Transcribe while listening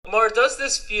Lamar, does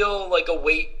this feel like a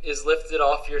weight is lifted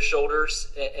off your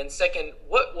shoulders? And second,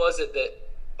 what was it that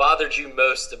bothered you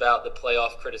most about the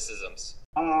playoff criticisms?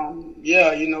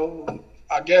 Yeah,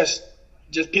 I guess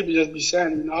just people just be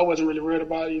saying, I wasn't really worried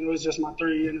about it. It's just my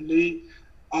 3 year in the league.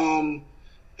 And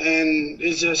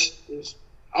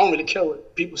I don't really care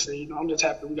what people say. I'm just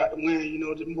happy we got the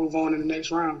win, to move on in the next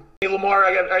round. Hey, Lamar,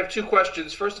 I have 2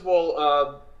 questions. First of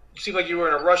all, you seemed like you were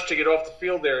in a rush to get off the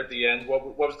field there at the end.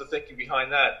 What was the thinking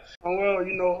behind that? Well, I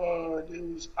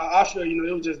feel,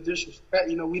 it was just disrespect.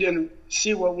 We didn't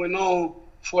see what went on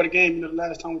before the game, the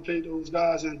last time we played those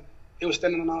guys, and they were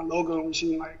standing on our logo, and we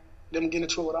seen like them getting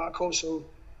into it with our coach. So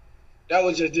that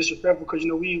was just disrespectful because,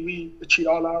 we treat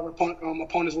all our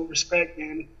opponents with respect,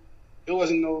 and it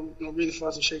wasn't no reason for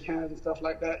us to shake hands and stuff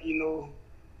like that, to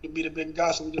be the big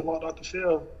guy, so we just walked off the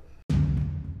field.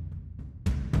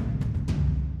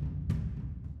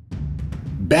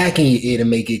 Back in your ear to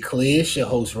make it clear, it's your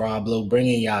host Roblo,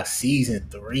 bringing y'all season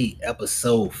 3,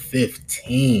 episode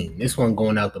 15. This one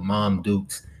going out to Mom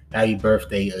Dukes. Happy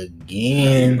birthday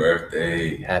again. Happy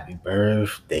birthday. Happy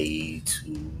birthday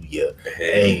to you.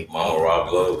 Hey, Mama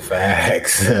Roblo.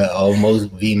 Facts. Almost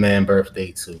Vman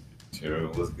birthday too. Sure,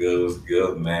 what's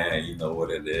good, man? You know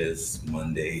what it is.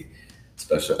 Monday,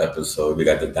 special episode. We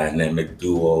got the dynamic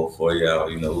duo for y'all.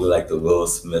 We like the Will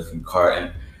Smith and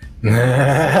Carton.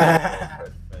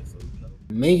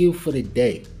 Menu for the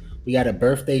day. We got a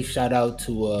birthday shout out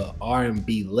to a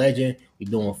R&B legend. We're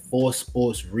doing 4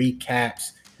 sports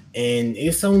recaps. And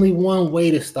it's only one way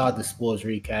to start the sports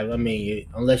recap. I mean,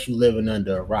 unless you're living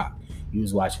under a rock. You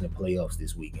was watching the playoffs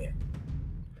this weekend.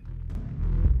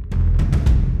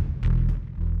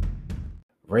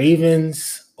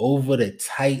 Ravens over the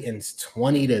Titans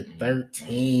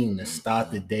 20-13 to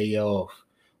start the day off.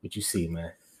 What you see,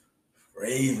 man?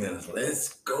 Ravens, let's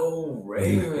go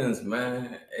Ravens,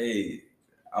 man. Hey,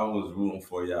 I was rooting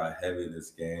for y'all heavy this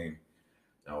game.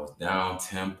 I was down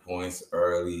 10 points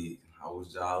early. I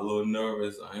was a little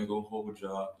nervous. I ain't gonna hold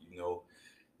y'all.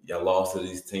 Y'all lost to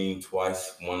this team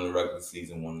twice, one in the regular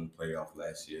season, one in the playoff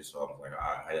last year. So I was like, all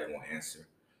right, how y'all gonna answer?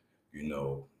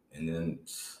 And then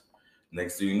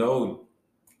next thing you know,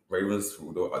 Ravens,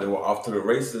 they were off to the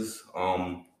races.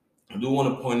 I do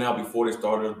want to point out before they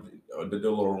started the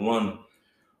little run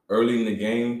early in the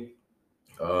game,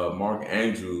 Mark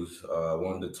Andrews,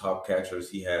 one of the top catchers,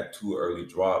 he had 2 early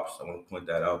drops. I want to point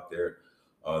that out there.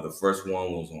 The first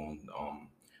one was on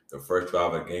the first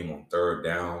drive of the game on 3rd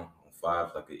down on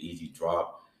 5, like an easy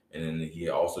drop. And then he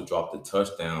also dropped a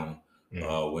touchdown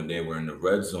when they were in the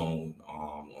red zone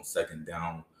on 2nd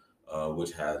down,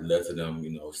 which had led to them,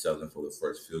 settling for the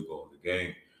first field goal of the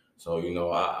game. So, I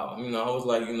was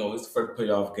like, it's the first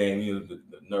playoff game.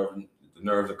 The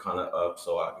nerves are kind of up,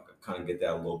 so I kind of get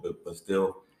that a little bit. But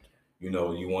still, you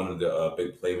wanted the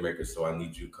big playmaker, so I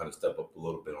need you to kind of step up a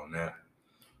little bit on that.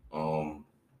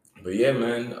 But yeah,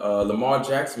 man, Lamar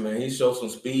Jackson, man, he showed some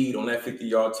speed on that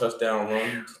 50-yard touchdown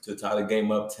run to tie the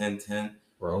game up 10-10.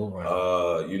 Bro,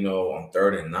 on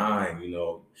 3rd and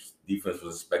 9, defense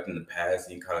was expecting the pass.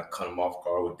 He kind of cut him off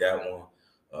guard with that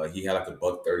one. He had like a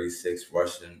 $136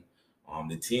 rushing.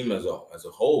 The team as a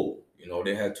whole,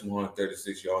 they had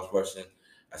 236 yards rushing.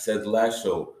 I said the last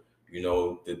show,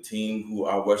 the team who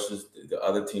outrushes the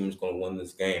other team is going to win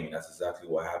this game. And that's exactly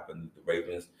what happened. The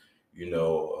Ravens,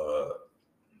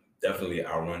 definitely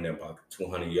outrun them by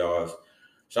 200 yards.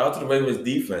 Shout out to the Ravens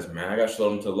defense, man. I got to show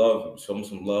them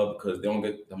some love because they don't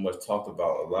get that much talked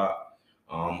about a lot.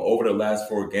 Over the last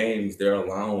 4 games, they're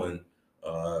allowing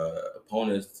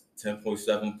opponents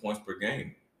 10.7 points per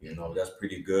game. That's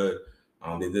pretty good.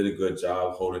 They did a good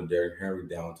job holding Derrick Henry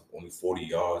down to only 40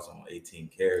 yards on 18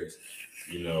 carries.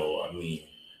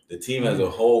 The team as a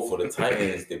whole for the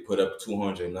Titans, they put up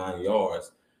 209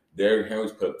 yards. Derrick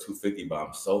Henry's put up 250 by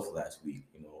himself last week.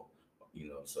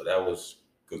 So that was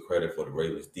good credit for the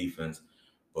Ravens defense.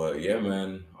 But yeah,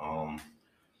 man,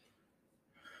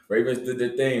 Ravens did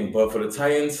their thing. But for the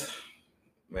Titans,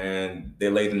 man, they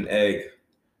laid an egg.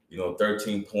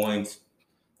 13 points.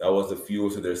 That was the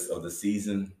fuel of the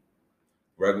season,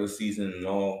 regular season and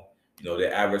all. They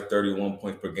averaged 31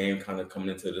 points per game kind of coming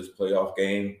into this playoff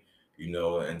game,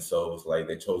 and so it's like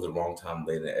they chose the wrong time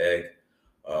to lay the egg.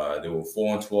 They were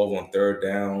 4-12 on 3rd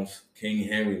downs. King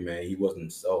Henry, man, he wasn't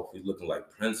himself. He's looking like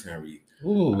Prince Henry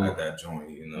at that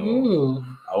joint,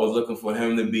 I was looking for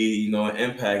him to be, an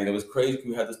impact. And it was crazy.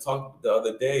 We had this talk the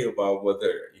other day about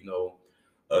whether,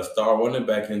 a star running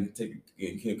back can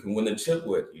win the chip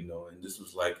with, and this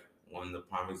was like one of the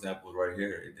prime examples right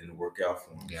here. It didn't work out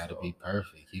for him. You got to be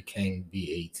perfect. You can't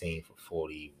be 18 for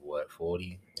 40,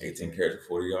 40? 18 carries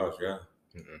for 40 yards, yeah.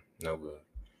 No good.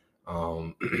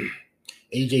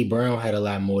 AJ Brown had a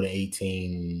lot more than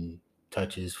 18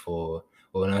 touches for.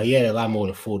 Well, no, he had a lot more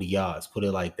than 40 yards. Put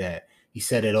it like that. He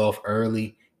set it off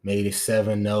early, made it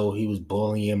 7-0. He was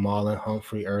bullying Marlon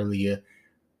Humphrey early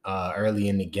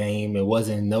in the game. It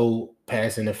wasn't no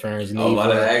pass interference.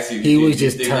 He was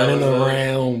just turning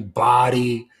around,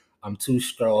 body. I'm too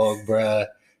strong, bruh.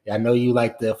 I know you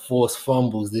like the forced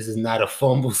fumbles. This is not a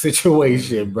fumble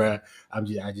situation, bruh. I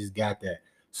just got that.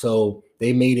 So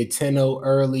they made it 10-0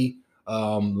 early.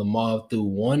 Lamar threw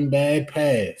one bad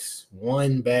pass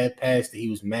that he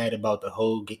was mad about the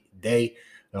whole day.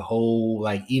 The whole,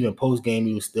 even post game,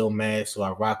 he was still mad. So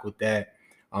I rock with that.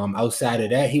 Outside of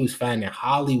that, he was finding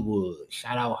Hollywood.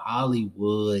 Shout out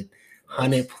Hollywood.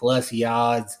 100+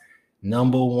 yards.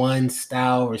 Number one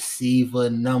style receiver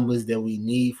numbers that we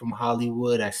need from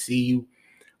Hollywood. I see you.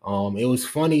 It was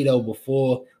funny though,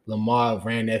 before Lamar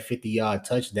ran that 50-yard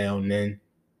touchdown, then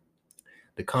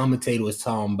the commentator was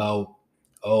talking about,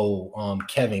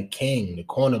 Kevin King, the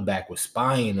cornerback, was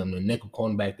spying him, the nickel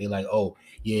cornerback. They like,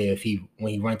 yeah,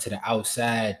 when he run to the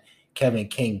outside, Kevin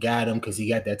King got him because he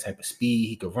got that type of speed.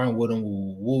 He could run with him,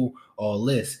 all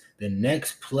this. The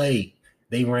next play,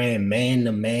 they ran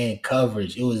man-to-man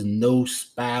coverage. It was no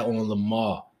spy on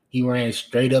Lamar. He ran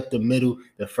straight up the middle.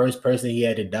 The first person he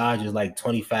had to dodge was like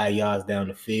 25 yards down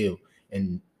the field.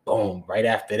 And boom, right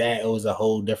after that, it was a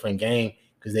whole different game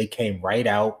because they came right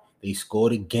out. They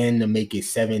scored again to make it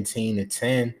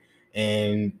 17-10.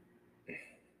 And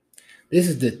this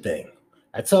is the thing.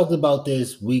 I talked about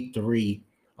this week 3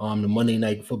 on the Monday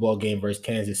Night Football game versus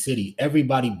Kansas City.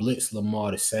 Everybody blitzed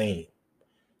Lamar the same.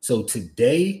 So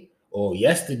today or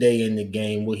yesterday in the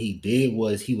game, what he did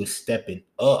was he was stepping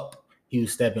up. He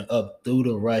was stepping up through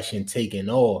the rush and taking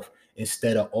off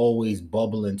instead of always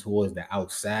bubbling towards the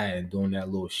outside and doing that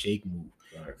little shake move.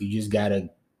 Right. You just got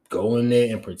to go in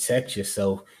there and protect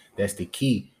yourself. That's the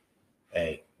key.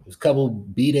 Hey, there's a couple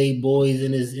bday boys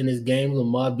in his game.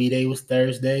 Lamar bday was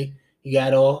Thursday. He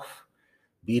got off.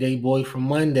 Bday boy from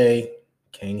Monday,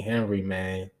 King Henry,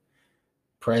 man.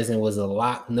 Present was a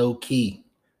lock, no key.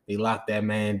 They locked that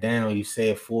man down. You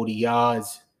said 40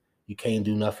 yards, you can't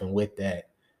do nothing with that.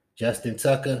 Justin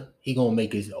Tucker, he gonna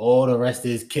make all the rest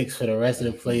of his kicks for the rest of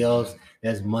the playoffs.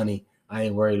 That's money. I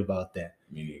ain't worried about that.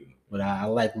 But I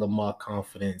like Lamar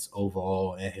confidence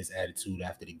overall and his attitude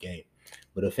after the game.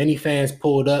 But if any fans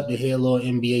pulled up to hear a little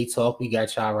NBA talk, we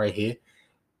got y'all right here.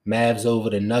 Mavs over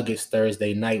the Nuggets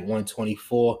Thursday night,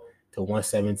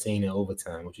 124-117 in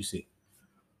overtime. What you see?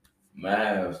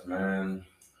 Mavs, man.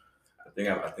 I think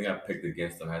I picked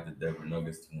against them. I had the Denver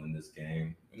Nuggets to win this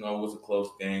game. It was a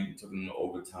close game. It took them to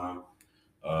overtime.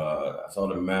 I saw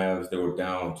the Mavs. They were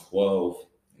down 12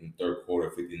 in the third quarter,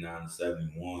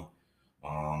 59-71.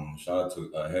 Shout out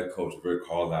to head coach Rick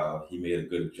Carlisle. He made a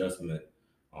good adjustment.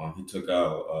 He took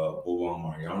out Boban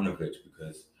Marjanovic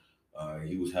because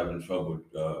he was having trouble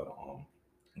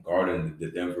guarding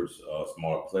the Denver's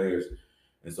smart players.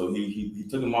 And so he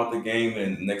took him out the game,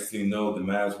 and next thing you know, the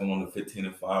Mavs went on a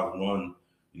 15-5 run,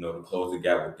 to close the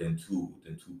gap within 2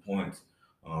 points.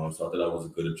 So I thought that was a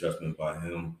good adjustment by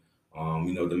him. The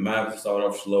Mavs started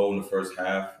off slow in the first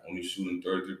half, only shooting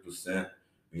 33%,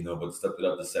 but stepped it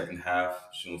up the second half,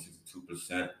 shooting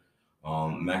 62%.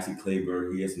 Maxi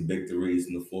Kleber, he had some big threes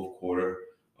in the fourth quarter,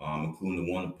 including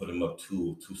the one to put him up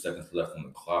 2 seconds left on the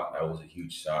clock. That was a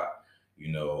huge shot.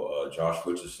 Josh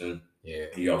Richardson,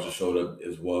 he also showed up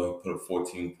as well. He put up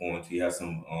 14 points. He had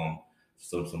some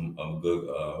good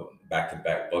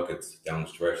back-to-back buckets down the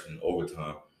stretch in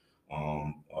overtime.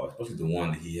 Especially the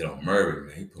one that he hit on Murray,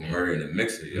 man. He put Murray in the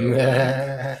mixer,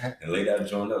 and laid that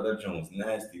joint up. That joint was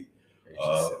nasty.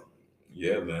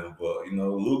 Yeah, man. But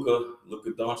Luka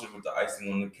Doncic with the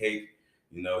icing on the cake.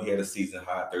 He had a season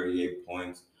high 38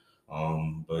 points.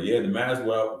 But yeah, the Mavs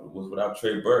was without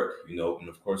Trey Burke, and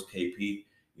of course KP,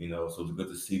 so it was good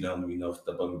to see them,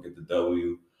 step up and get the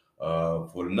W.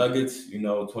 For the Nuggets,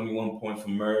 21 points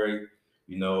from Murray.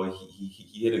 He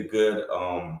hit a good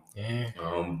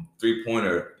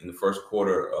 3-pointer in the first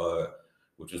quarter,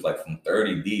 which was like from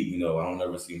 30 deep. I don't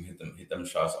ever see him hit them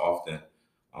shots often.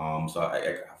 So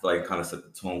I feel like it kind of set the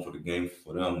tone for the game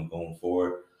for them going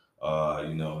forward.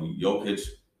 Jokic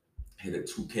hit a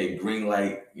 2K green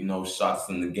light, shots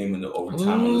in the game in the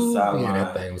overtime on the sideline. Yeah,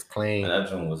 that thing was clean. And that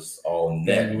joint was all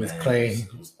net. It was clean.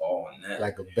 It was all net.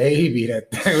 Like a baby, that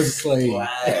thing was clean.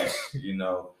 Splash,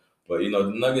 But,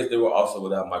 the Nuggets, they were also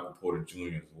without Michael Porter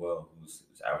Jr. as well, who's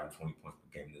averaging 20 points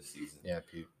per game this season. Yeah,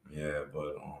 Pete. Yeah,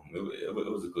 but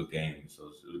it was a good game. So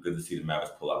it was good to see the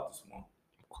Mavs pull out this one.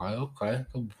 Okay. A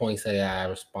couple points that I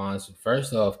respond to.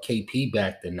 First off, KP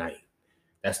back tonight.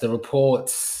 That's the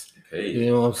reports. Okay.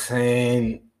 You know what I'm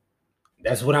saying?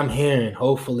 That's what I'm hearing.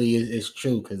 Hopefully, it's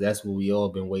true because that's what we all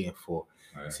been waiting for.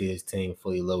 Right. See his team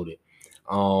fully loaded.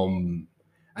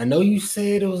 I know you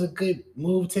said it was a good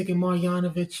move taking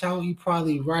Marjanovic out. You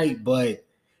probably right, but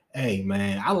hey,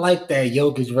 man, I like that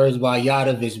Jokic versus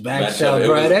Marjanovic matchup,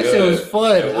 bro. That shit was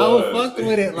fun. I was fucking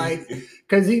with it, like,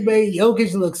 because he made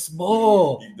Jokic look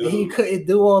small. He couldn't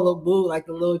do all the moves, like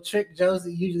the little trick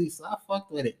Josie usually. So I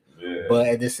fucked with it. Yeah. But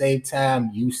at the same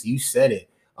time, you said it.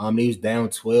 They was down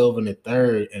 12 in the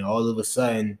third, and all of a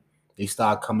sudden they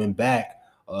start coming back.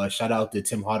 Shout out to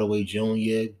Tim Hardaway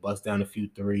Jr. Bust down a few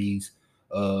threes.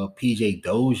 PJ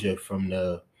Dozier from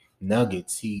the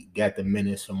Nuggets, he got the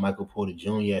minutes from Michael Porter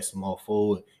Jr. at small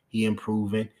forward. He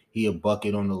improving. He a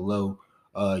bucket on the low.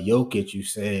 Jokic, you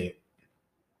said,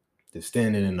 the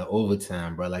standing in the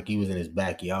overtime, bro, like he was in his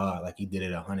backyard, like he did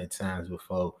it 100 times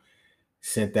before.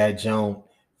 Sent that jump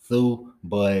through,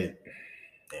 but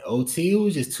OT, it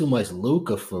was just too much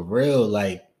Luka for real.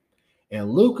 Like,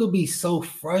 and Luka be so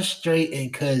frustrating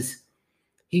because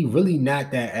he really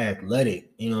not that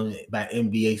athletic, by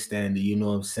NBA standard, you know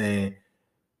what I'm saying?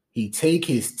 He take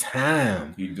his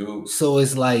time. He do. So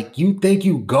it's like you think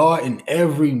you guarding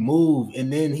every move,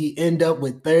 and then he end up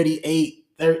with 38,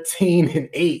 13, and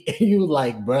 8. And you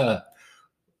like, bruh.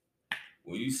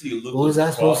 When you see Luka's what was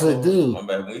I supposed to do?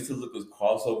 When you see Luka's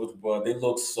crossovers, bro, they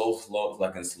look so slow,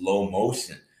 like in slow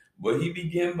motion. But he be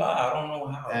getting by. I don't know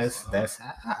how. That's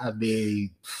how I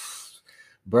be,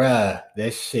 bruh.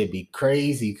 That shit be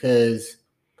crazy because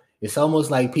it's almost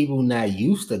like people not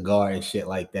used to guarding shit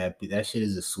like that. But that shit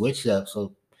is a switch up,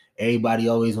 so everybody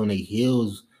always on their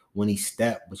heels when he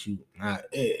step. But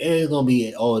it's gonna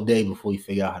be all day before you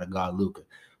figure out how to guard Luka.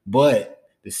 But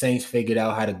the Saints figured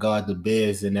out how to guard the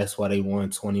Bears, and that's why they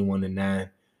won 21-9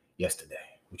 yesterday.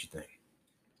 What you think?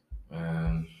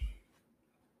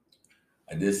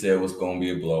 I did say it was going to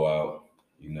be a blowout,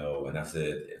 and I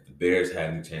said if the Bears had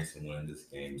any chance to win this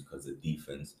game because of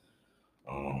defense.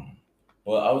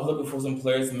 Well, I was looking for some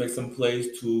players to make some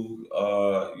plays to,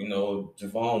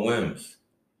 Javon Wims.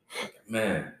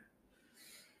 Man,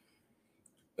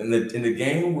 in the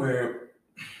game where,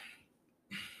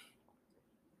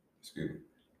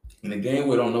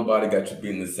 don't nobody got you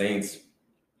beating the Saints,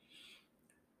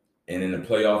 and in the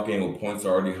playoff game where points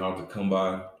are already hard to come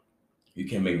by, you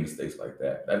can't make mistakes like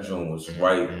that. That joint was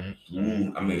right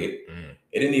through. I mean, it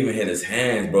didn't even hit his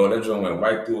hands, bro. That joint went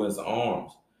right through his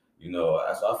arms. So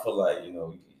I feel like,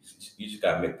 you just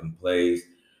got to make them plays.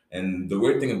 And the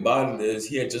weird thing about it is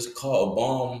he had just caught a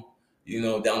bomb,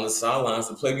 down the sidelines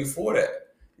to play before that.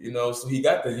 So he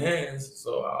got the hands.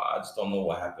 So I just don't know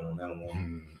what happened on that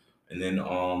one. And then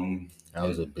that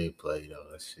was a big play, though.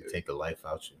 That should take the life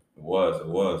out you. It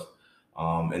was.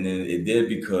 And then it did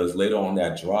because later on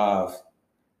that drive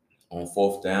on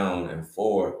 4th down and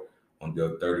 4 on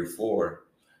the 34,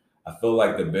 I feel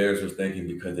like the Bears was thinking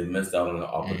because they missed out on the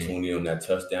opportunity on that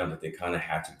touchdown that they kind of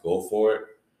had to go for it,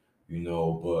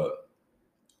 but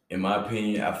in my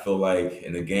opinion, I feel like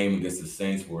in the game against the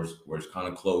Saints where it's kind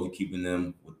of close, keeping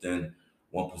them within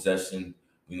one possession,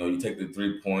 you take the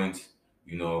 3 points,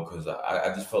 because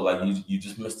I just felt like you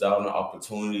just missed out on the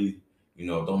opportunity,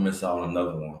 don't miss out on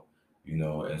another one.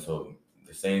 And so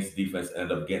the Saints defense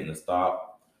ended up getting a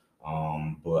stop.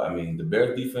 But I mean, the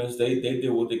Bears defense, they did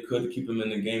what they could to keep them in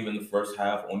the game in the first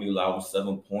half, only allowed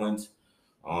 7 points.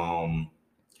 And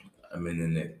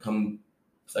then come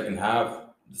second half,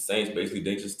 the Saints basically,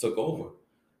 they just took over.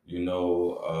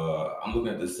 I'm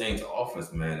looking at the Saints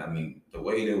offense, man. I mean, the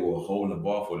way they were holding the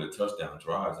ball for the touchdown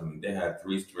drives, I mean, they had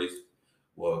 2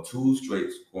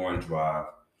 straight scoring drive,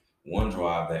 one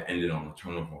drive that ended on a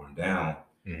turnover and down.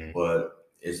 But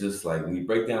it's just like when you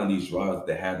break down these drives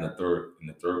they had in the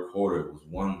third quarter, it was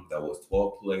one that was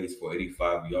 12 plays for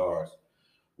 85 yards,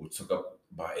 which took up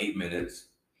about 8 minutes.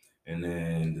 And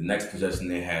then the next possession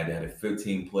they had a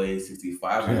 15 play,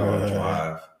 65-yard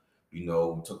drive,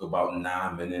 took about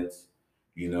 9 minutes.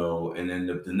 And then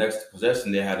the next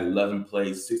possession, they had 11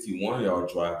 plays, 61-yard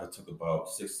drive that took about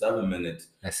 6-7 minutes.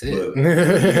 That's it.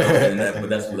 But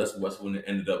that's when it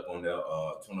ended up on the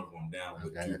turnover on down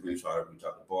with 2-3 try to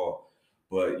drop the ball.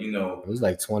 But it was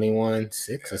like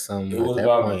 21-6 or something. It was at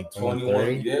about that point,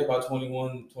 21, yeah, about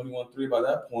 21-3 by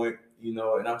that point. And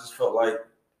I just felt like,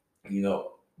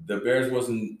 the Bears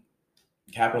wasn't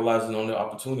capitalizing on the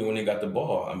opportunity when they got the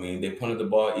ball. I mean, they punted the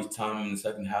ball each time in the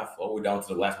second half all the way down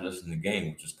to the last possession in the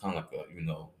game, which is kind of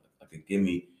like a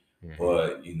gimme.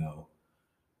 But,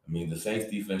 the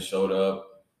Saints defense showed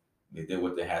up. They did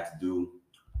what they had to do.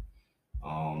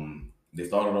 They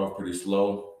started off pretty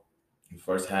slow in the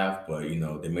first half, but,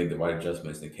 they made the right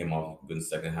adjustments. They came off good in the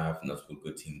second half, and that's what a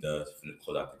good team does to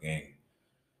close out the game.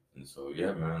 And so,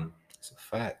 yeah, man. It's a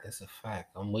fact. That's a fact.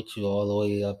 I'm with you all the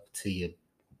way up to your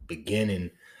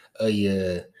beginning of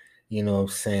your, you know what I'm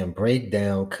saying,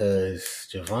 breakdown, because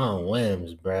Javon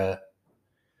Wims, bruh.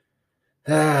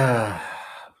 Ah,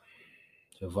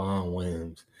 Javon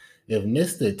Wims. If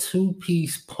Mr.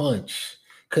 Two-Piece Punch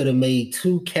could have made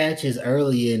 2 catches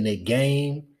earlier in the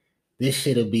game, this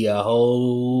should be a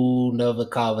whole nother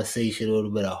conversation. It would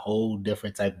have been a whole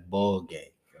different type of ball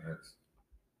game. Facts.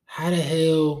 How the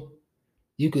hell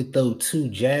you could throw 2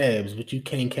 jabs, but you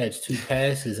can't catch 2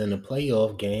 passes in a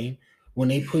playoff game when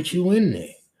they put you in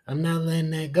there? I'm not letting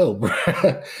that go, bro.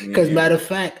 Because matter of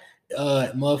fact,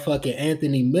 motherfucking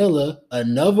Anthony Miller,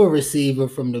 another receiver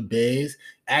from the Bears,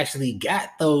 actually got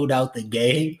thrown out the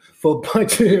game for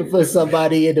punching for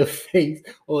somebody in the face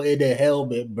or in the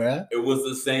helmet, bro. It was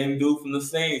the same dude from the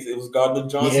Saints. It was Gardner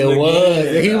Johnson. Yeah, it was.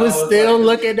 Again. He was still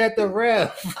looking at the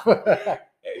ref.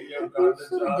 Hey, yo, Gardner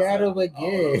Johnson. Got him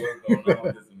again. I don't know what's going on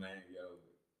with this man,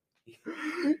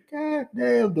 yo. God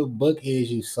damn, the book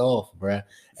is you soft, bruh.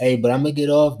 Hey, but I'm gonna get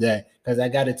off that because I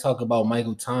got to talk about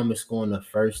Michael Thomas scoring the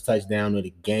first touchdown of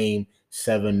the game,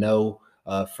 7-0.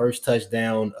 First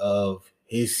touchdown of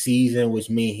his season, which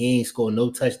means he ain't scored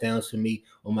no touchdowns for me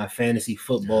on my fantasy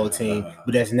football team.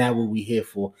 But that's not what we here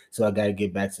for. So I got to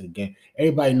get back to the game.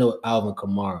 Everybody know Alvin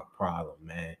Kamara problem,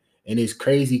 man. And it's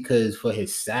crazy because for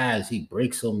his size, he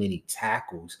breaks so many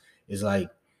tackles. It's like,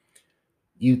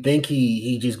 you think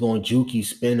he just gonna juke you,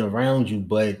 spin around you,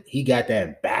 but he got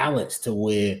that balance to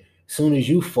where as soon as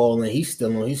you fall in, he's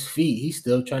still on his feet. He's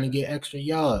still trying to get extra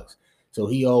yards. So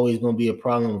he always gonna be a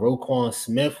problem. Roquan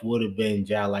Smith would have been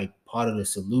like part of the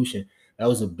solution. That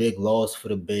was a big loss for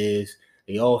the Bears.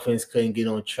 The offense couldn't get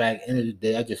on track. End of the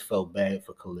day, I just felt bad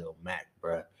for Khalil Mack,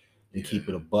 bro. To keep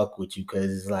it a buck with you, because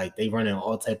it's like they running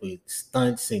all type of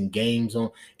stunts and games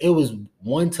on. It was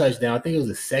one touchdown. I think it was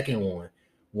the second one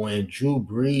when Drew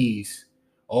Brees,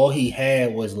 all he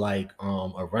had was like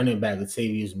a running back,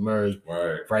 Latavius Murray,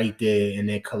 right there, and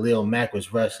then Khalil Mack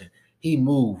was rushing. He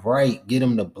moved right, get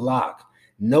him to block.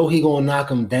 Know he gonna knock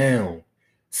him down.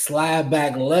 Slide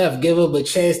back left, give him a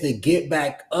chance to get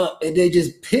back up, and then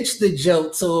just pitch the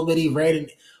joke to him, and he ran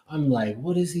it. I'm like,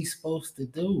 what is he supposed to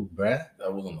do, bruh?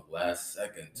 That was on the last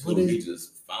second, too. He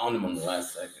just found him on the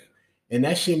last second. And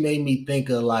that shit made me think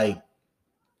of like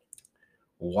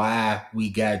why we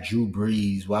got Drew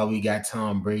Brees, why we got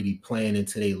Tom Brady playing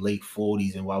into their late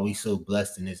 40s, and why we so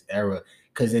blessed in this era.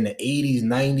 Because in the 80s,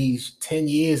 90s, 10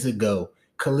 years ago,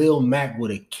 Khalil Mack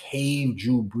would have caved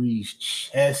Drew Brees'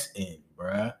 chest in,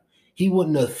 bruh. He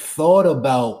wouldn't have thought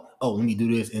about, oh, let me do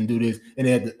this, and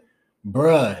then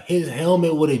bruh, his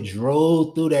helmet would have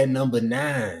drove through that number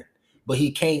 9. But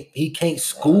he can't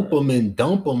scoop him and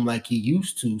dump him like he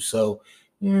used to. So,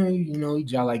 you know, he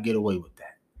just like get away with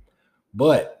that.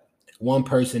 But one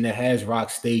person that has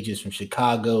rocked stages from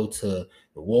Chicago to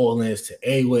New Orleans to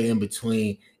anywhere in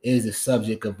between is the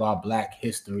subject of our Black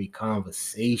History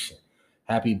conversation.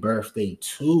 Happy birthday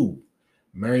to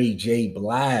Mary J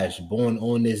Blidge, born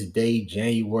on this day,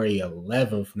 January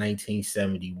 11th,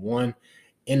 1971,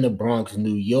 in the Bronx,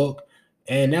 New York.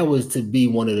 And that was to be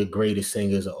one of the greatest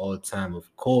singers of all time,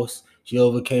 of course. She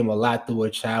overcame a lot through her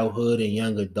childhood and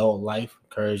young adult life.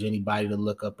 Encourage anybody to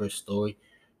look up her story.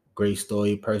 Great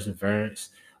story, perseverance.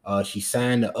 She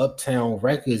signed to Uptown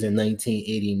Records in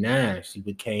 1989. She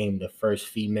became the first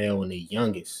female and the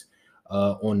youngest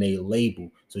on their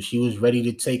label. So she was ready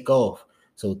to take off.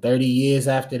 So 30 years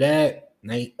after that,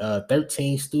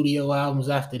 13 studio albums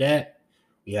after that,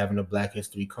 we having a Black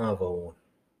History Convo on.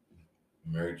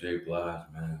 Mary J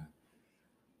Blidge, man.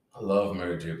 I love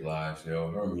Mary J Blidge, yo.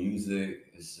 Her music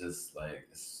is just like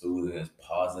soothing, it's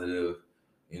positive.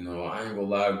 You know, I ain't gonna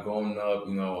lie, growing up,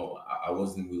 you know, I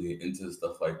wasn't really into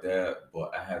stuff like that,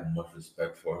 but I had much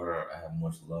respect for her. I had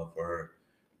much love for her,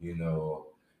 you know.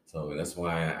 So that's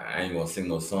why I ain't gonna sing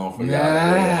no song for y'all.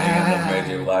 I ain't got no Mary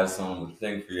J Blidge song to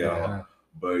sing for y'all.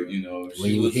 But, you know,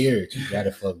 when you hear it, you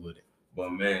gotta fuck with it. But,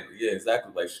 man, yeah,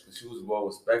 exactly. Like, she was well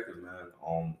respected,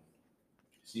 man.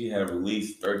 She had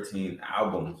released 13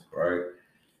 albums, right?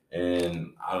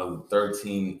 And out of the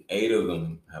 13, 8 of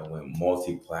them have went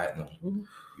multi-platinum. Mm-hmm.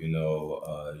 You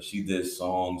know, she did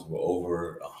songs with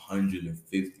over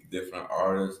 150 different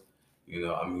artists. You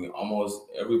know, I mean, almost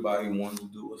everybody wanted to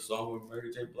do a song with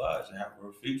Mary J Blidge and have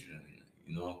her featured in it.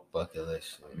 You know, bucket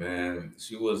list. Man,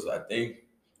 she was. I think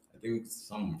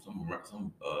some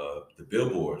the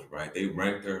billboards, right? They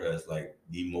ranked her as like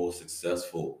the most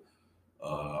successful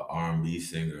R&B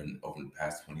singer over the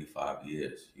past 25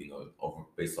 years, you know,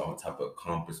 based on the type of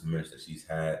accomplishments that she's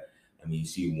had. I mean,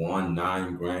 she won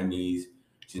 9 Grammys.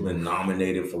 She's been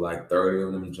nominated for like 30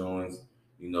 of them joints.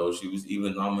 You know, she was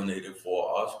even nominated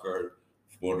for Oscar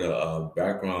for the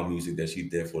background music that she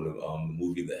did for the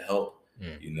movie The Help.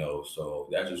 You know, so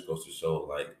that just goes to show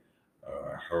like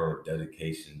her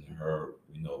dedication, her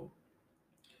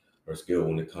her skill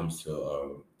when it comes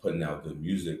to putting out good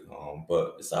music.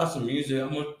 But besides the music,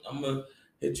 I'm gonna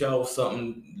hit y'all with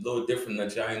something a little different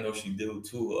that y'all didn't know she did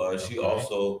too. She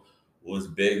also was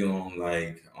big on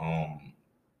like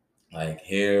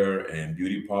hair and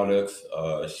beauty products.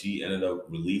 She ended up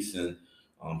releasing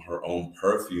her own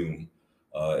perfume.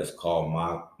 It's called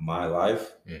My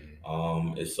Life.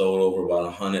 It sold over about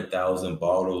 100,000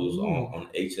 bottles on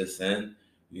HSN.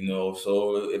 You know,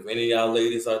 so if any of y'all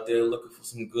ladies out there looking for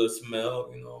some good smell,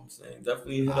 you know what I'm saying,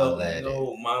 definitely hit up,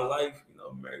 My Life,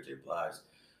 Mary J Blidge.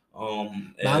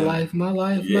 My life, you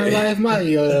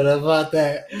know about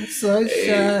that sunshine.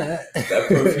 Hey, that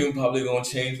perfume probably gonna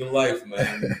change your life,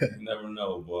 man. You never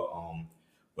know,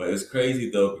 but it's crazy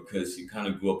though because she kind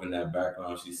of grew up in that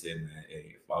background. She said, "Man,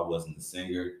 hey, if I wasn't a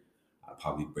singer, I'd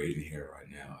probably braid my hair right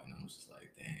now." And I was just like,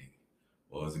 "Dang,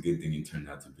 well, it's a good thing you turned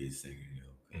out to be a singer,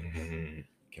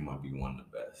 Came out to be one of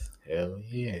the best." Hell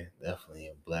yeah, definitely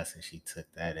a blessing. She took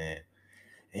that in.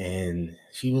 And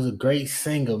she was a great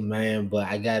singer, man, but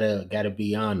I gotta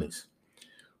be honest.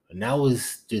 And I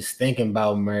was just thinking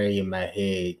about Mary in my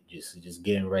head, just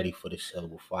getting ready for the show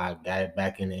before I got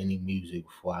back into any music,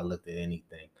 before I looked at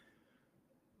anything.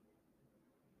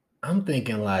 I'm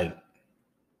thinking like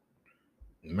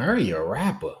Mary a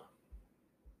rapper.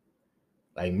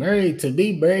 Like Mary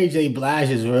J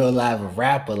Blige's real life a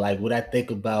rapper. Like what I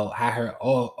think about how her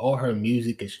all her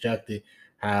music constructed,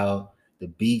 how the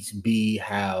beats be,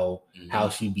 how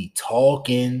she be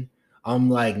talking. I'm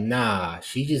like, nah,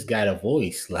 she just got a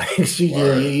voice. Like she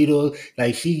just,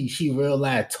 like she real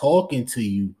life talking to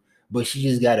you, but she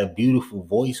just got a beautiful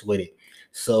voice with it.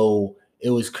 So it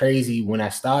was crazy when I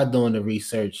started doing the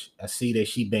research. I see that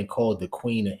she been called the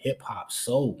queen of hip hop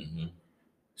soul.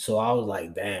 So I was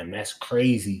like, damn, that's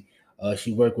crazy.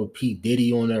 She worked with P.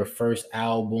 Diddy on her first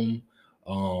album.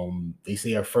 They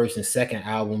say her first and second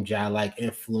album, Jai Like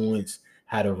Influence,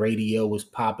 how the radio was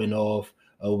popping off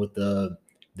with the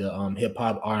hip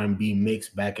hop R&B mix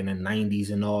back in the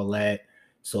 90s and all that.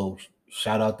 So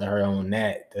shout out to her on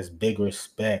that. That's big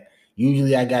respect.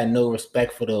 Usually I got no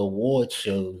respect for the award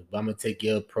shows, but I'm gonna take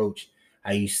your approach,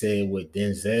 how you said with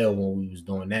Denzel when we was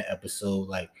doing that episode.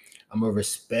 Like I'm gonna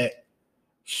respect,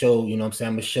 show, you know what I'm saying?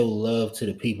 I'm gonna show love to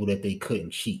the people that they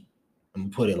couldn't cheat. I'm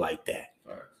gonna put it like that.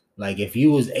 Right. Like if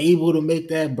you was able to make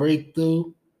that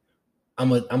breakthrough, I'm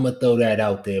gonna throw that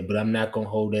out there, but I'm not gonna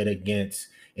hold that against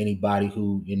anybody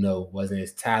who, wasn't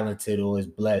as talented or as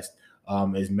blessed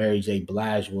as Mary J.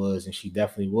 Blige was, and she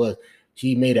definitely was.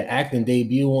 She made an acting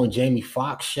debut on Jamie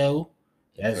Foxx show.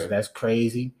 That's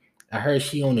crazy. I heard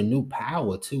she on the new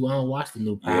Power too. I don't watch the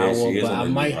new Power, but I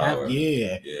might have.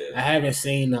 Yeah, I haven't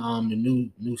seen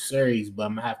the new series, but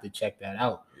I'm gonna have to check that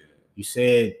out. Yeah. You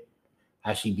said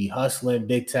how she be hustling,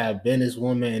 big time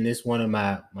businesswoman, and it's one of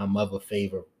my mother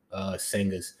favorite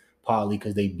singers, partly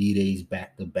because they bdays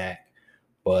back to back.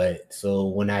 But so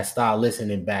when I start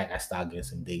listening back, I start getting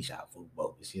some deja vu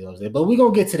moments. You know what I'm saying? But we're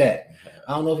gonna get to that.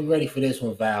 I don't know if you're ready for this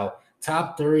one, Val.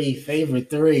 Top 3, favorite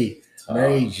 3.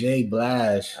 Mary J.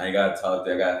 Blige. I ain't got to talk.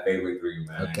 I got favorite 3,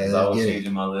 man. Okay, I was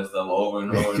changing my list up over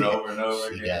and over and over and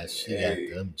over again. She got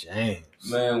them James.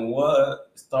 Man, what?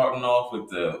 Starting off with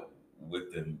the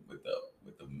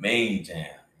main jam.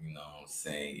 You know what I'm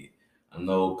saying? I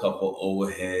know a couple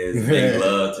old heads make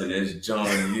love to this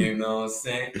joint. You know what I'm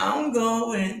saying? I'm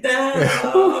going down.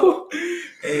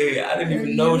 Hey, I didn't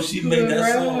even know she made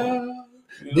that song.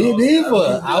 Me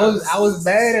neither. I was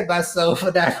mad at myself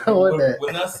for not knowing that.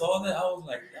 When I saw that, I was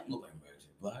like, that look like Mary J.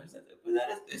 Blige.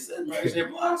 It said Mary J.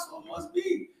 Blige, so it must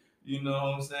be. You know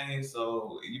what I'm saying?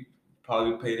 So you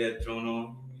probably pay that joint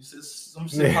on. You said some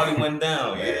shit probably went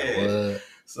down. Yeah.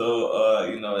 So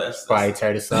that's probably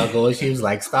turned the song on. She was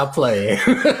like, "Stop playing."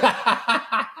 Stop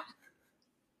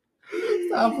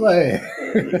playing.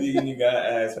 You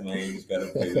gotta ask, man. You just gotta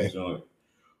play the joint.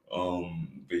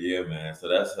 But yeah, man. So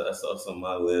that's also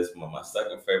my list. My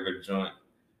second favorite joint,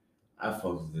 I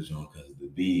focus the joint because of the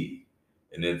beat,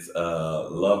 and it's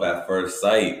 "Love at First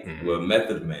Sight" with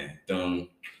Method Man. Dun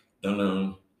dun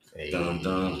dun dun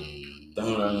dun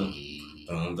dun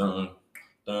dun dun.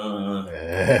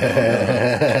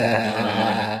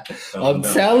 I'm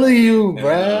telling you,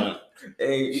 bruh.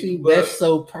 Hey, that's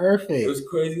so perfect. It was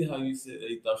crazy how you said that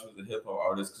you thought she was a hip hop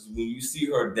artist, because when you see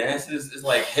her dances, it's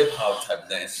like hip hop type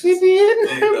dances. She be in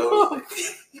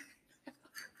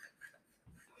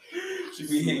she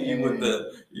be hitting you with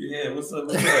the what's up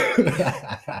with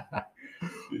that?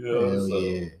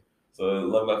 So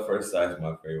Love at First Sight is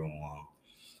my favorite one.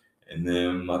 And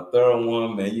then my third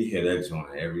one, man, you hear that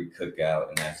joint every cookout,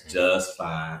 and that's just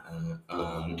fine.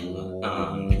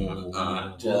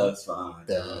 Just fine.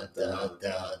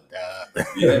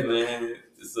 Yeah, man.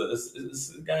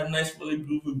 It's got a nice, really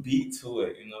groovy beat to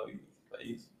it. You know,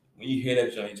 when you hear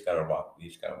that joint, you just gotta rock. You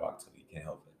just gotta rock to it. You can't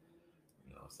help it.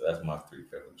 You know, so that's my 3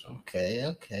 favorite joints. Okay.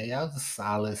 That was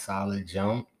a solid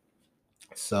jump.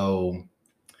 So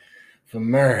for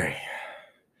Murray,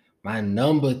 my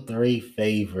number 3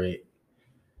 favorite,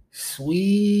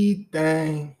 Sweet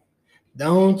Thing.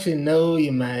 Don't you know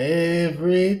you're my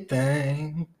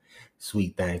everything?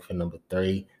 Sweet Thing for number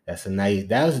 3. That's a nice.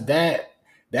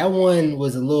 That one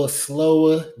was a little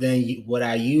slower than what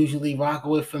I usually rock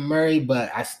with for Murray,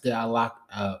 but I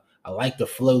like the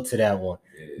flow to that one.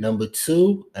 Yeah. Number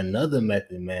 2, another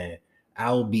Method Man.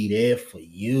 I'll Be There For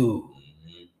You.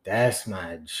 Mm-hmm. That's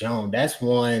my jump. That's the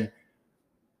one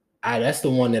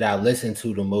that I listen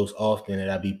to the most often that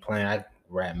I be playing. I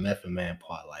rap Method Man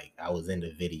part like I was in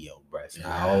the video, bro. So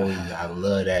I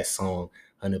love that song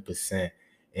 100%.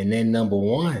 And then number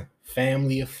 1,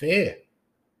 Family Affair.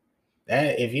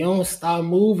 That if you don't start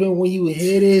moving when you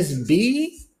hear this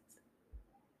beat,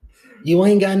 you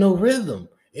ain't got no rhythm.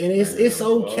 And it's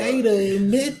okay to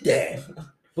admit that.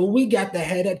 But we got to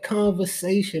have that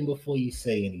conversation before you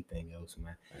say anything else,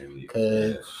 man.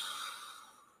 Because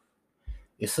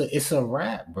it's a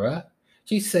rap, bruh.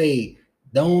 She say,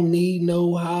 don't need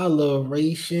no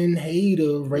holleration,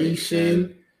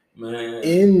 hateration man.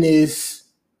 In this.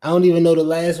 I don't even know the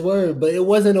last word, but it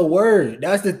wasn't a word.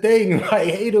 That's the thing. Like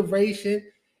hateration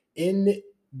in it.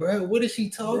 Bruh, what is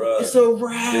she talking? It's a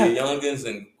rap. The youngins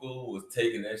in school was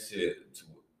taking that shit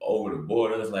over the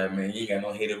border. It's like, man, you ain't got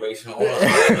no hateration on.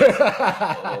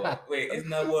 Wait, isn't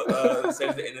that what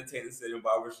says the entertainer said in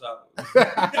barbershop? He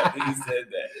said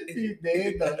that. He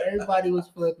did, though. Everybody was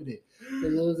flipping it.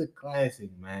 Because it was a classic,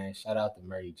 man. Shout out to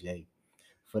Mary J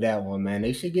for that one, man.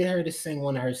 They should get her to sing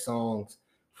one of her songs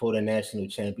for the national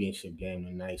championship game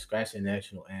tonight. Scratch the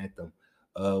national anthem.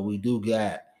 We do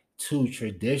got 2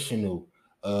 traditional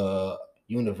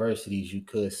universities, you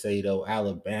could say, though.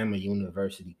 Alabama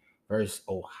University versus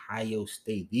Ohio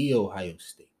State. The Ohio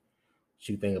State. What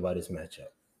you think about this matchup?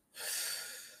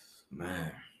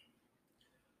 Man,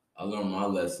 I learned my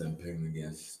lesson picking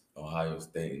against Ohio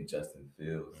State and Justin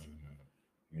Fields.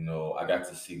 Mm-hmm. You know, I got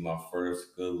to see my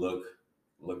first good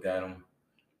look at him,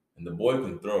 and the boy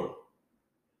can throw.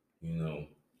 You know,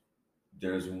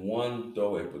 there's one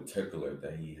throw in particular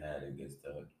that he had against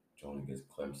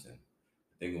Clemson.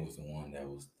 I think it was the one that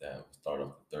start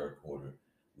off the third quarter.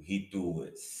 He threw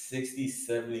it 60,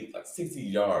 70, like 60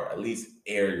 yards, at least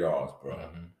air yards, bro.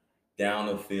 Mm-hmm. Down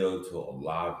the field to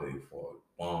Olave for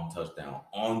a bomb touchdown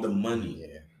on the money.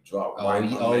 Yeah. Drop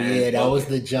that was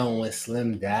the jump when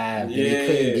Slim dived. Yeah. He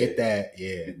couldn't get that.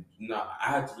 Yeah. No, I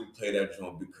had to replay that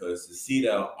jump because to see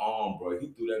that arm, bro,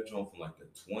 he threw that jump from like the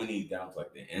 20 down to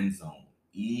like the end zone.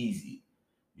 Easy.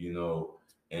 You know,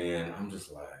 and I'm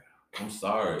just like, I'm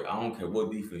sorry. I don't care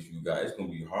what defense you got. It's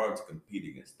going to be hard to compete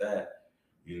against that.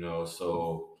 You know,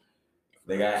 so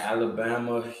they got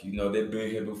Alabama. You know, they've been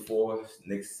here before.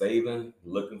 Nick Saban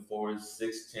looking for his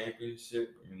 6th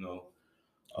championship. You know,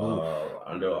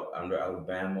 under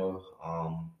Alabama,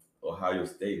 Ohio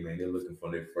State, man, they're looking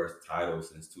for their first title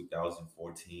since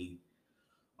 2014.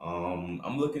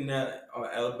 I'm looking at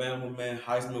Alabama, man,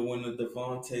 Heisman winner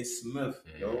Devontae Smith,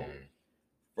 yo.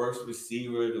 First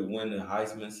receiver to win the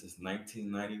Heisman since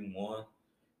 1991.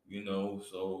 You know,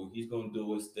 so he's gonna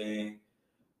do his thing.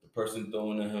 The person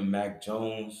throwing at him, Mac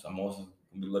Jones, I'm also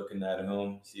gonna be looking at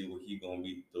him, see what he's gonna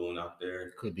be doing out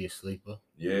there. Could be a sleeper.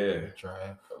 Yeah,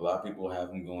 draft. A lot of people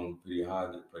have him going pretty high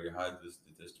this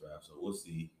draft. So we'll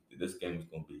see. This game is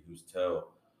gonna be a huge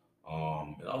tell.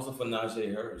 And also for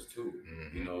Najee Harris too.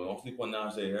 Mm-hmm. You know, don't sleep on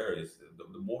Najee Harris.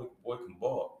 The boy can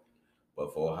ball.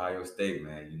 But for Ohio State,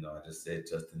 man, you know, I just said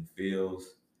Justin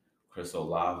Fields, Chris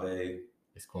Olave.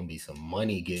 It's gonna be some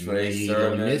money getting made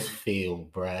on this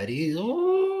field, Brady.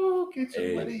 Oh, get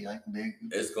your money, like nigga.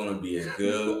 It's gonna be a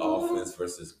good offense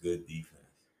versus good defense.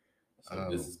 So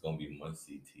this is gonna be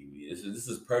must-see TV. This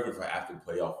is perfect for after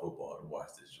playoff football to watch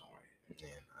this joint right here.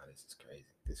 Man, this is crazy.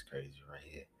 This is crazy right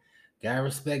here. Gotta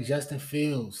respect Justin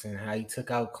Fields and how he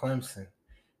took out Clemson.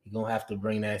 You're gonna have to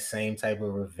bring that same type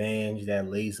of revenge, that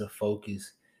laser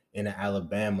focus into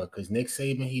Alabama. Because Nick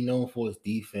Saban, he known for his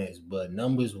defense, but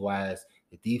numbers-wise,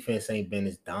 the defense ain't been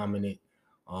as dominant.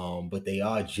 But they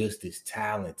are just as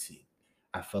talented.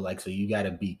 I feel like, so you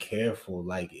gotta be careful.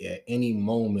 Like at any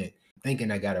moment, thinking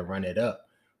I gotta run it up.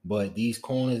 But these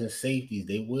corners and safeties,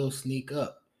 they will sneak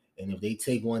up. And if they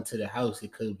take one to the house,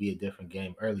 it could be a different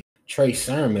game early. Trey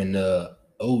Sermon,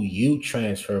 OU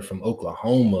transfer from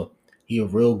Oklahoma. He a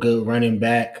real good running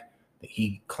back.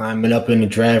 He climbing up in the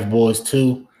draft boards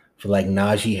too. For like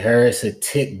Najee Harris, a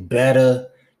tick better,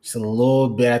 just a little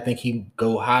bit. I think he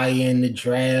go higher in the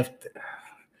draft.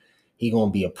 He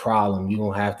gonna be a problem. You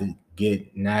gonna have to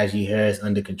get Najee Harris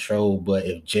under control. But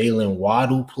if Jalen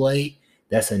Waddle play,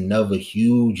 that's another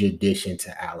huge addition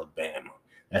to Alabama.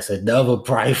 That's another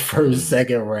probably first,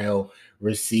 second round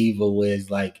receiver where it's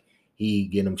like he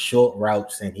get him short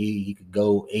routes and he could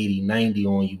go 80, 90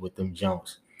 on you with them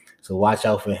jumps. So watch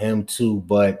out for him too.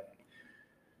 But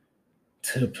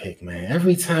to the pick, man.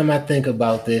 Every time I think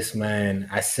about this, man,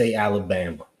 I say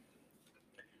Alabama.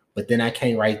 But then I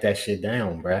can't write that shit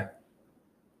down, bruh.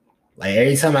 Like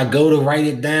every time I go to write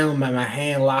it down, my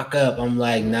hand lock up. I'm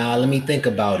like, nah, let me think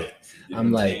about it.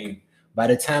 I'm like, by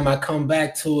the time I come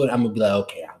back to it, I'm gonna be like,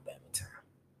 okay, Alabama time.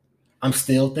 I'm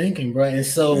still thinking, bro. And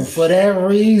so for that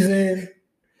reason,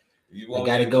 I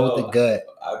gotta go with the gut.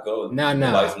 I go. Nah.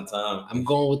 Like some time. I'm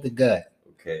going with the gut.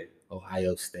 Okay.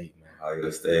 Ohio State, man.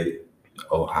 Ohio State. State.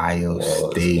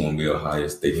 It's gonna be Ohio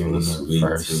State from the sweet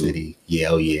University. Yeah,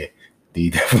 oh yeah. They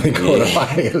definitely go to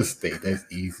Ohio State. That's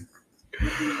easy.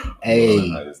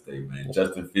 Hey, Ohio State, man.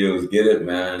 Justin Fields, get it,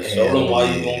 man. Show them why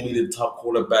you're gonna be the top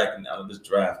quarterback out of this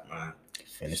draft, man.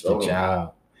 Finish the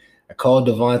job. I called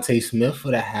Devontae Smith for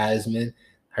the Heisman.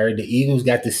 Heard the Eagles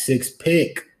got the 6th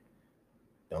pick.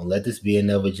 Don't let this be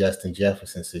another Justin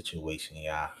Jefferson situation,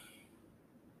 y'all.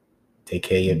 Take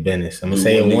care of your business. I'm gonna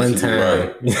say it one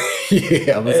time.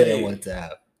 Yeah, I'm gonna say it one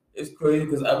time. It's crazy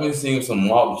because I've been seeing some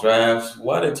mock drafts.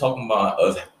 Why are they talking about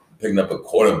us picking up a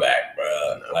quarterback,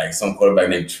 bro? Like some quarterback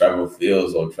named Trevor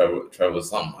Fields or Trevor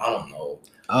something. I don't know.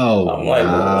 Oh, I'm like,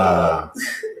 wow.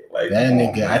 Like that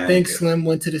nigga. I think Slim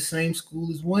went to the same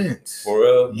school as Wentz. For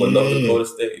real? But North Dakota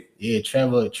State. Yeah,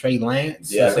 Trey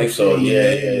Lance. Yeah, I think so.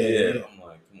 Yeah. I'm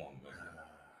like, come on, man.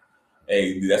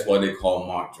 Hey, that's why they call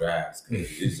mock drafts, because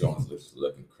these joints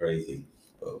looking crazy.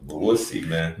 But we'll see,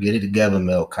 man. Get it together,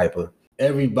 Mel Kiper.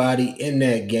 Everybody in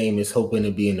that game is hoping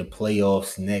to be in the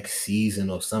playoffs next season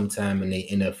or sometime in their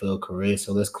NFL career.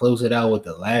 So let's close it out with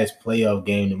the last playoff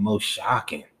game, the most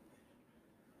shocking.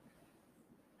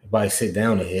 Everybody sit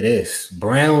down to hear this.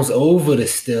 Browns over the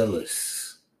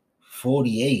Steelers,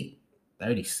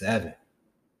 48-37.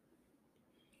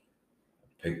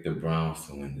 Picked the Browns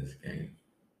to win this game.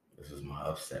 This was my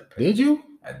upset pick. Did you?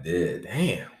 I did.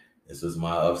 Damn. This was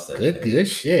my upset. Good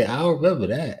shit. I remember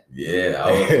that. Yeah,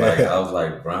 I was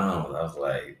like Browns. I was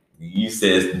like, you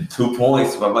said 2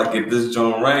 points if I might get this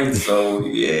joint right. So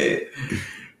yeah,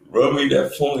 rub me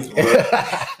that points, bro.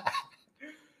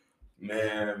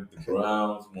 Man, the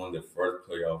Browns won their first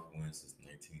playoff win since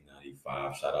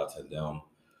 1995. Shout out to them.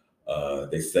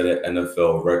 They set an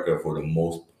NFL record for the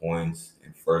most points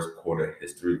in first quarter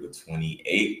history with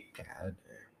 28. God damn.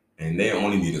 And they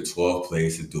only needed 12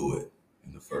 plays to do it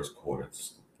in the first quarter to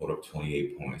put up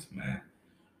 28 points, man.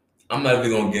 I'm not even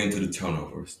going to get into the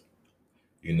turnovers,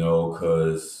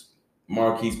 because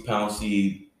Marquise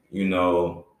Pouncey,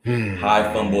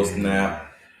 high fumble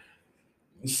snap.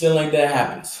 Shit like that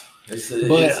happens.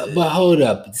 But hold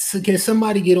up. So can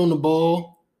somebody get on the ball?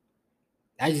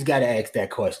 I just got to ask that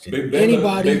question. Big Ben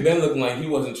looked like he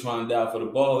wasn't trying to die for the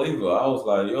ball either. I was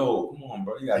like, yo, come on,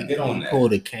 bro. You got to get on that. He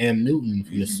pulled a Cam Newton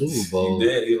from the Super Bowl. He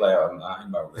did. He like, I'm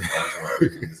about to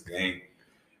win this game.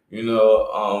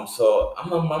 So I'm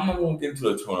not going to get into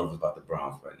the turnovers about the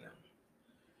Browns right now.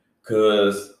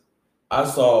 Because I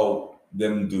saw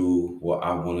them do what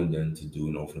I wanted them to do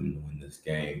in order for them to win this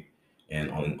game.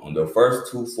 And on the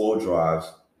first 2 full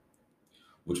drives,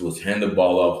 which was hand the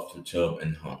ball off to Chubb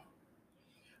and Hunt.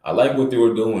 I like what they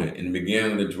were doing. In the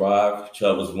beginning of the drive,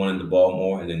 Chubb was running the ball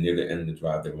more, and then near the end of the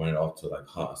drive, they ran it off to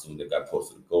Hunt, so they got close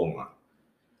to the goal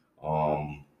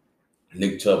line.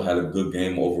 Nick Chubb had a good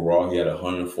game overall. He had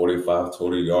 145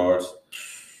 total yards.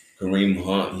 Kareem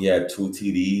Hunt, he had 2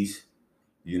 TDs.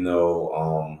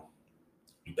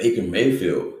 Baker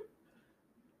Mayfield.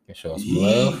 Show some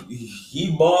love.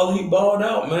 He balled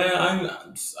out, man.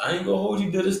 I ain't gonna hold you.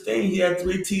 Did his thing. He had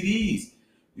 3 TDs.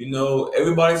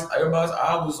 Everybody's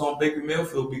eye was on Baker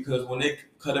Mayfield because when they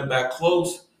cut it back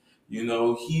close, he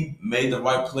made the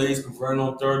right plays, converting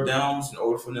on third downs in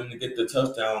order for them to get the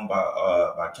touchdown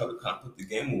by trying to kind of put the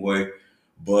game away.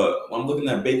 But when I'm looking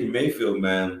at Baker Mayfield,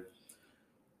 man,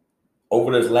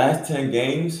 over his last 10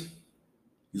 games,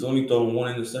 he's only thrown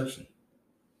 1 interception.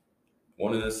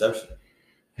 1 interception.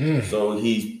 So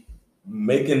he's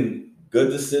making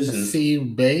good decisions. See you,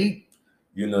 babe.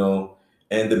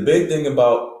 And the big thing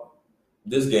about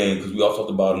this game, because we all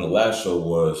talked about in the last show,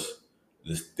 was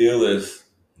the Steelers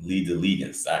lead the league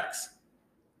in sacks.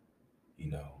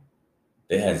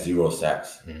 They had 0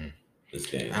 sacks this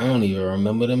game. I don't even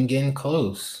remember them getting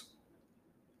close.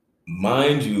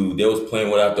 Mind you, they was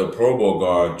playing without the Pro Bowl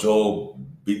guard, Joe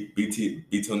Bitonio.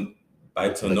 I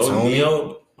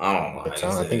don't know how you say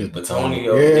I think it's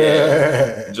Bitonio.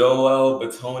 Yeah. Joel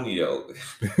Bitonio.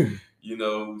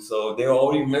 So they're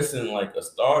already missing like a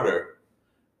starter,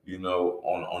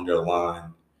 on their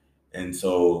line. And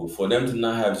so for them to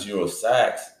not have 0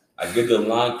 sacks, I give the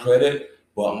line credit,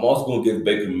 but I'm also going to give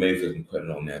Baker Mayfield some credit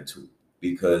on that too,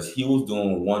 because he was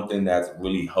doing one thing that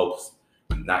really helps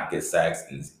not get sacks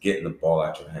and is getting the ball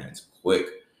out your hands quick.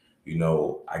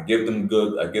 I give them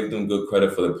good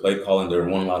credit for the play calling. They're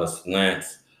running a lot of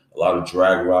slants, a lot of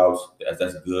drag routes.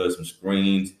 That's good. Some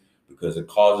screens, because it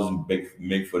causes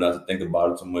Mayfield not to think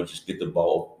about it too much. Just get the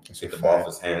ball off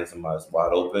his hands. Somebody's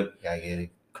wide open. Gotta give it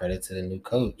credit to the new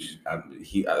coach.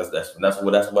 That's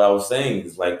what I was saying.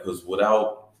 It's like, because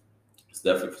without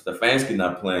Stefanski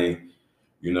not playing,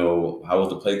 how was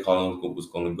the play calling was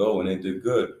going to go, and they did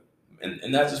good,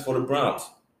 and that's just for the Browns.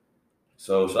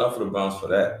 So shout out for the Browns for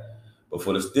that. But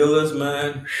for the Steelers,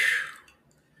 man,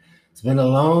 it's been a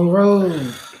long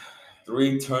road.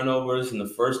 3 turnovers in the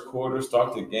first quarter,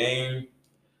 start the game.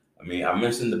 I mean, I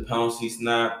mentioned the Pouncey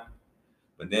snap,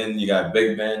 but then you got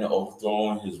Big Ben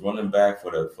overthrowing his running back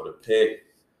for the pick,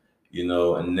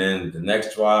 and then the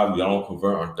next drive, y'all don't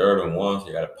convert on 3rd and 1, so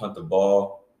you got to punt the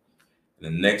ball. And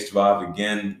the next drive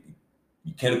again,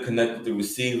 you can't connect with the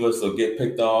receiver, so get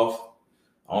picked off.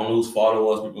 I don't know whose fault it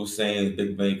was. People saying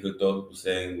Big Ben could throw. People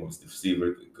saying it was the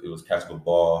receiver. It was catching the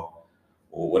ball,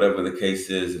 or whatever the case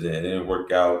is. It didn't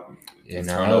work out. Yeah,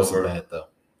 now that was bad though.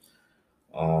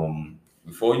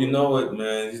 Before you know it,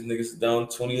 man, these niggas are down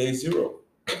 28-0.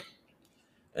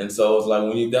 And so it's like,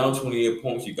 when you're down 28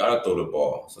 points, you gotta throw the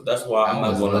ball. So that's why I'm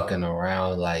not looking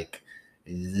around like,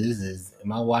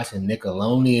 am I watching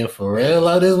Nickelodeon for real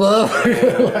on this one?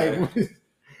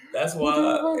 That's why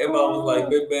everybody was like,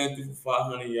 Big Ben threw for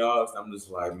 500 yards. I'm just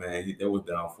like, man, they was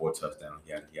down 4 touchdowns.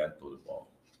 He had to throw the ball,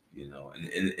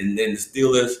 And then the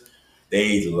Steelers,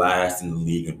 they last in the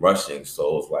league in rushing.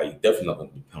 So it's like, you're definitely not going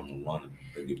to be pounding run and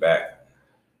bring it back.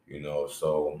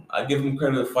 So I give them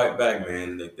credit to fight back,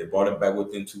 man. They brought it back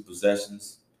within 2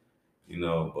 possessions,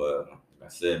 but like I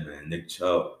said, man, Nick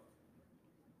Chubb,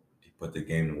 he put the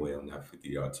game away on that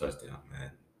 50-yard touchdown,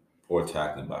 man. Poor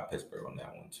tackling by Pittsburgh on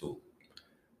that one, too.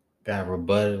 Got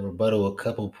rebuttal a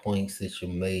couple points that you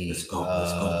made. Let's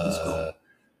go.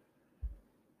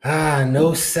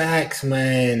 No sacks,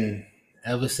 man.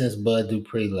 Ever since Bud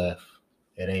Dupree left,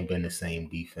 it ain't been the same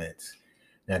defense.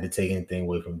 Not to take anything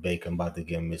away from Baker, I'm about to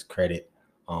give him his credit.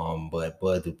 But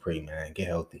Bud Dupree, man, get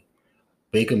healthy.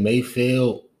 Baker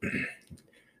Mayfield,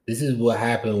 this is what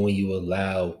happened when you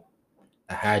allow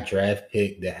a high draft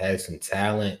pick that has some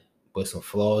talent but some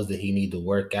flaws that he need to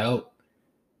work out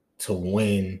to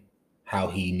win how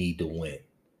he need to win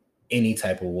any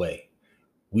type of way.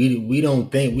 We don't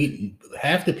think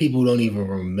half the people don't even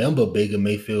remember Baker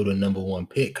Mayfield a number 1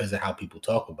 pick because of how people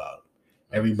talk about him.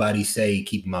 Everybody say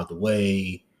keep him out the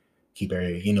way, keep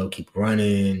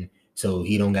running so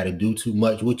he don't got to do too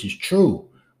much, which is true.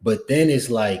 But then it's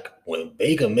like, when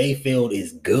Baker Mayfield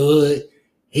is good,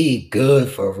 he good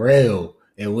for real.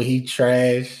 And when he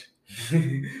trash,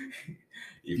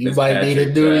 you might need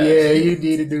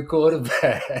to do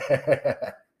quarterback.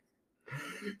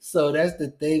 So that's the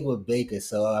thing with Baker.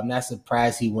 So I'm not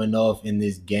surprised he went off in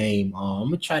this game. I'm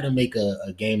going to try to make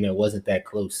a game that wasn't that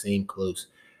close seem close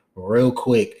real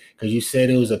quick, because you said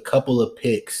it was a couple of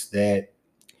picks that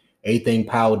everything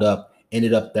piled up,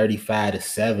 ended up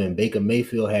 35-7. Baker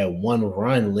Mayfield had 1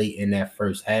 run late in that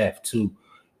first half too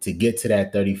to get to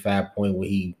that 35 point where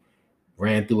he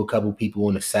ran through a couple people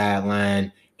on the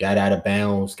sideline, got out of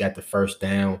bounds, got the first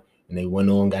down, and they went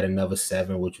on, got another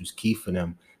 7, which was key for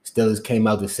them. Steelers came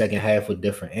out the second half with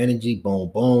different energy.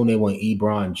 Boom, boom. They went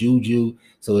Ebron Juju,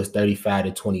 so it's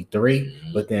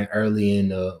 35-23. But then early in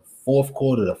the fourth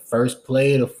quarter, the first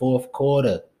play of the fourth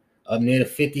quarter, up near the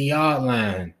 50-yard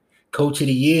line, Coach of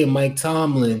the Year, Mike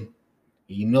Tomlin,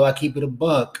 I keep it a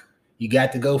buck. You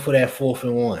got to go for that 4th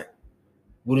and 1.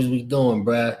 What is we doing,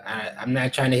 bruh? I'm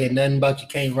not trying to hear nothing about you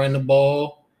can't run the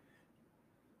ball.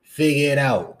 Figure it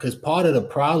out. Because part of the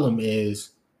problem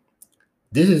is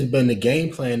this has been the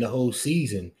game plan the whole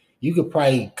season. You could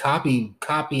probably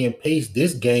copy and paste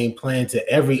this game plan to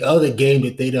every other game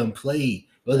that they done played,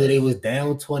 whether they was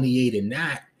down 28 or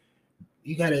not.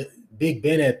 You got a Big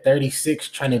Ben at 36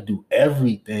 trying to do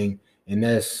everything, and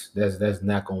that's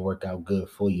not gonna work out good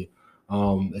for you.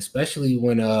 Especially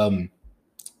when I'm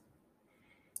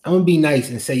gonna be nice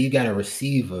and say you got a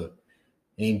receiver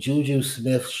named Juju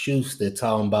Smith-Schuster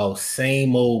talking about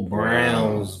same old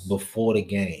Browns before the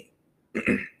game.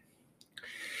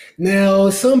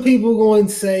 Now, some people going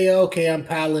to say, okay, I'm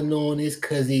piling on this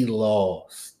because he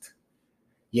lost.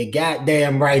 You're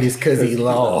goddamn right it's because he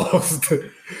lost.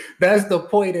 That's the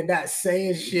point of not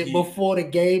saying shit before the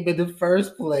game in the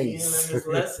first place. He ain't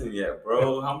learned his lesson yet,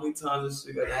 bro. How many times is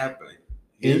this shit gonna happen?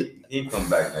 He come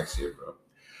back next year, bro.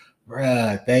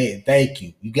 Bruh, thank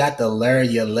you. You got to learn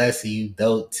your lesson. You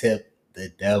don't tip the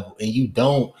devil. And you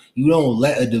don't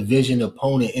let a division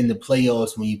opponent in the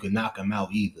playoffs when you can knock them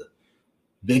out either.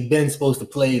 Big Ben's supposed to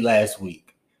play last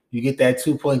week. You get that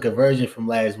 2-point conversion from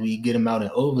last week, get them out in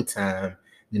overtime,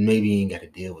 then maybe you ain't got to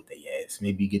deal with their ass.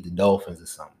 Maybe you get the Dolphins or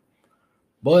something.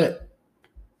 But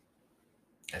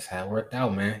that's how it worked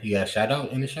out, man. You got a shout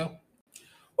out in the show?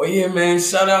 Oh, yeah, man.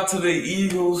 Shout out to the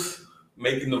Eagles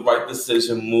making the right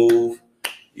decision move.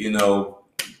 You know,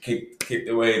 kicked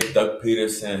away Doug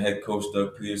Peterson, head coach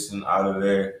Doug Peterson out of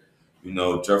there. You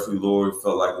know, Jeffrey Lurie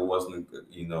felt like it wasn't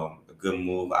a good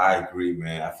move. I agree,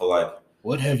 man. I feel like.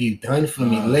 What have you done for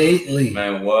me lately?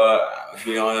 Man, what? To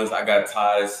be honest, I got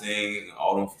tired of seeing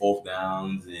all them 4th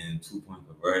downs and 2-point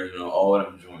conversion and all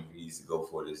them joints we used to go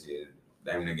for this year.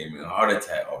 Damn, they gave me a heart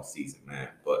attack all season, man.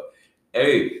 But,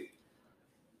 hey,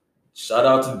 shout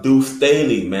out to Deuce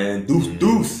Staley, man.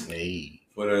 Deuce. Hey.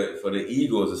 For the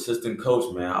Eagles, assistant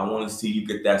coach, man. I want to see you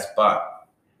get that spot.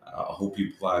 I hope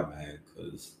you apply, man,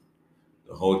 because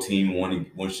the whole team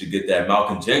wants you to get that.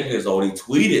 Malcolm Jenkins already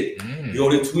tweeted. He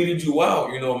already tweeted you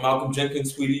out. You know, Malcolm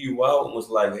Jenkins tweeted you out and was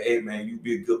like, hey, man, you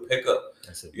be a good pickup.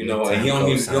 And he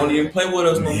don't even play with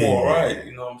us no more, right?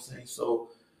 You know what I'm saying?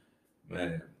 So,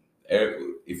 man,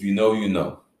 if you know, you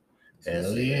know.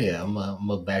 Hell yeah. I'm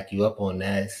gonna back you up on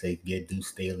that. Say get Deuce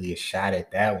Staley a shot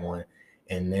at that one.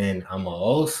 And then I'm going to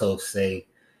also say,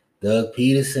 Doug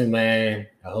Peterson, man,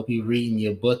 I hope you're reading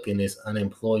your book in this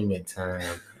unemployment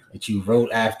time that you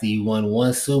wrote after you won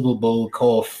one Super Bowl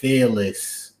called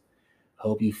Fearless.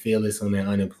 Hope you fearless on that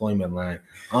unemployment line.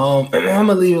 I'm going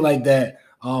to leave it like that.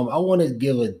 I want to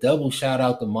give a double shout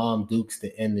out to Mom Dukes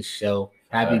to end the show.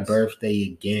 Happy birthday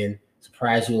again.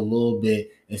 Surprise you a little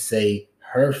bit and say,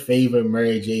 her favorite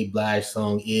Mary J Blidge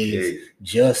song is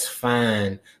Just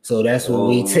Fine. So that's what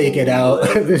we take it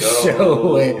out of the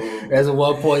show with. That's a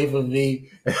 1 point for me.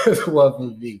 That's 1 for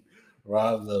me.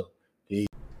 Roblo. Peace.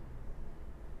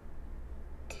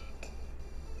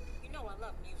 You know I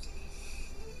love music.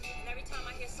 And every time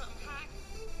I hear something hot,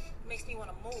 it makes me want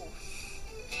to move.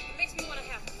 It makes me want to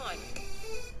have fun.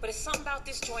 But it's something about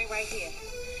this joint right here.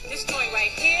 This joint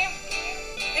right here,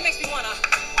 it makes me want to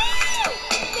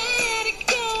let it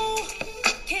go.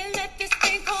 Can't let this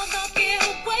thing called love get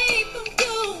away from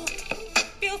you.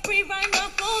 Feel free right now,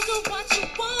 go do what you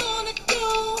want to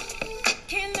do.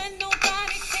 Can't let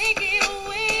nobody take it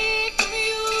away from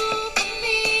you, from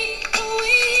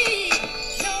me,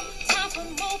 no time for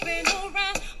moping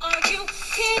around. Are you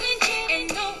kidding? And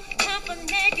no time for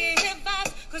negative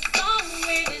vibes, cause I'm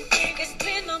waiting. It's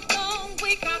been a long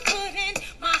week, I put in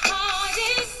my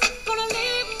hardest. Gonna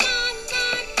live my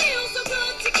life, feel so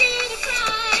good to get it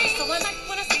right. So I like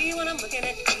what I see when I'm looking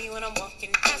at me, when I'm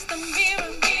walking past the mirror.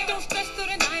 Don't stress through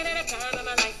the night at a time in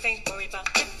my life, ain't worried about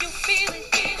if you feel it.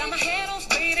 Got my head on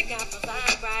straight, I got my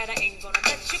vibe right, I ain't gonna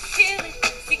let you kill it.